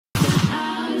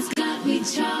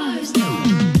charged.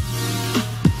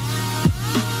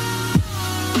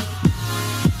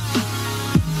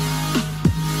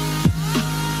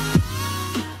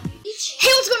 Hey,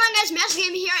 what's going on, guys? Master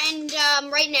Game here, and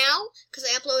right now, because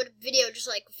I uploaded a video just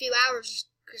like a few hours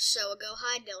or so ago.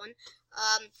 Hi, Dylan.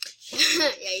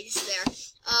 Yeah, he's there.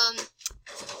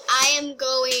 I am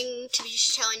going to be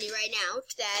just telling you right now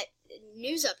that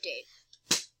news update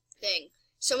thing.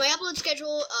 So my upload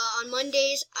schedule on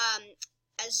Mondays, on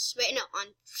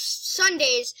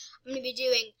Sundays, I'm gonna be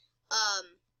doing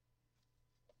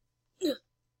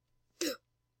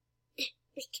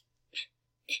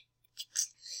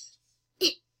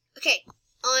okay,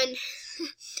 on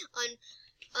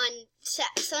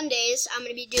Sundays, I'm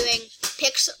going to be doing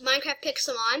Minecraft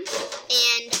Pixelmon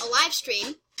and a live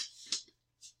stream.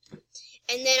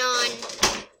 And then on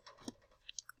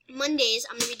Mondays,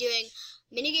 I'm going to be doing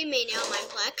Minigame Mania on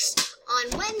Mineplex.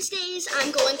 On Wednesdays,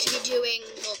 I'm going to be doing,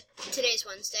 well, today's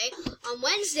Wednesday. On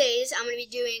Wednesdays, I'm going to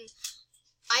be doing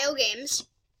IO games.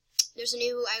 There's a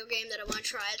new IO game that I want to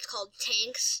try. It's called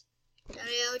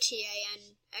Tanks.io,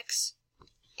 T-A-N-X.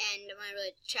 And am I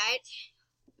really try it?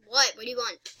 What? What do you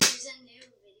want? There's a new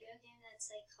video game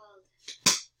that's like called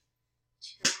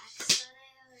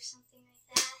Tracks.io or something like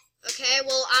that. Okay,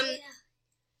 well,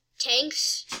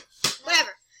 Tanks.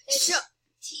 Whatever. It's so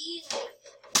T, like,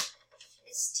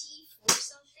 it's T for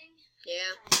something.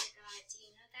 Yeah. I forgot. Do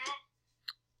you know that?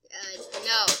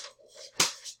 No.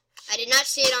 I did not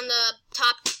see it on the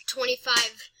top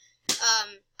 25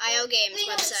 IO games Wait,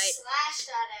 no, website. It's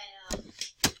slash.io.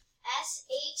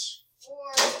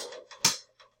 SH4.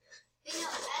 Wait, no,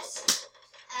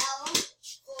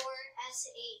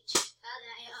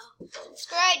 SL4SH.io. It's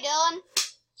great, Dylan.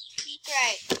 It's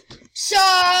great. So,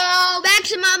 back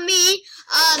to me.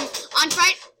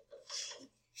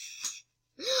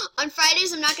 On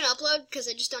Fridays, I'm not going to upload because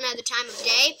I just don't have the time of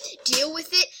day to deal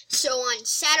with it. So on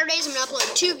Saturdays, I'm going to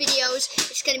upload 2 videos.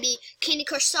 It's going to be Candy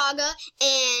Crush Saga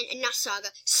and, not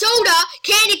Saga, Soda,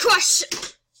 Candy Crush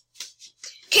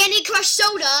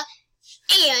Soda,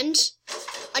 and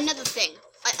another thing,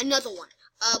 another one.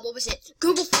 What was it?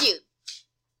 Google Feud.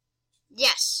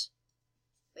 Yes.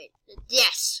 Wait,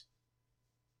 yes.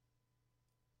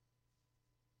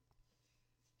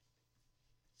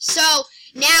 So,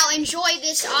 now enjoy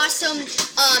this awesome,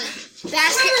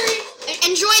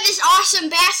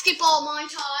 basketball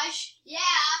montage. Yeah,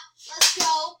 let's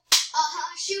go.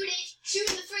 Shoot it. Shoot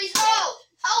in the freeze. Oh,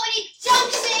 and he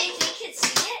dunks it. They can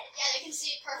see it? Yeah, they can see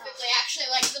it perfectly, actually,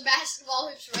 like the basketball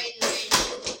hoops right in the range.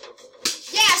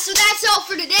 Yeah, so that's all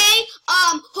for today.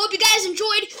 Hope you guys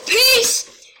enjoyed. Peace!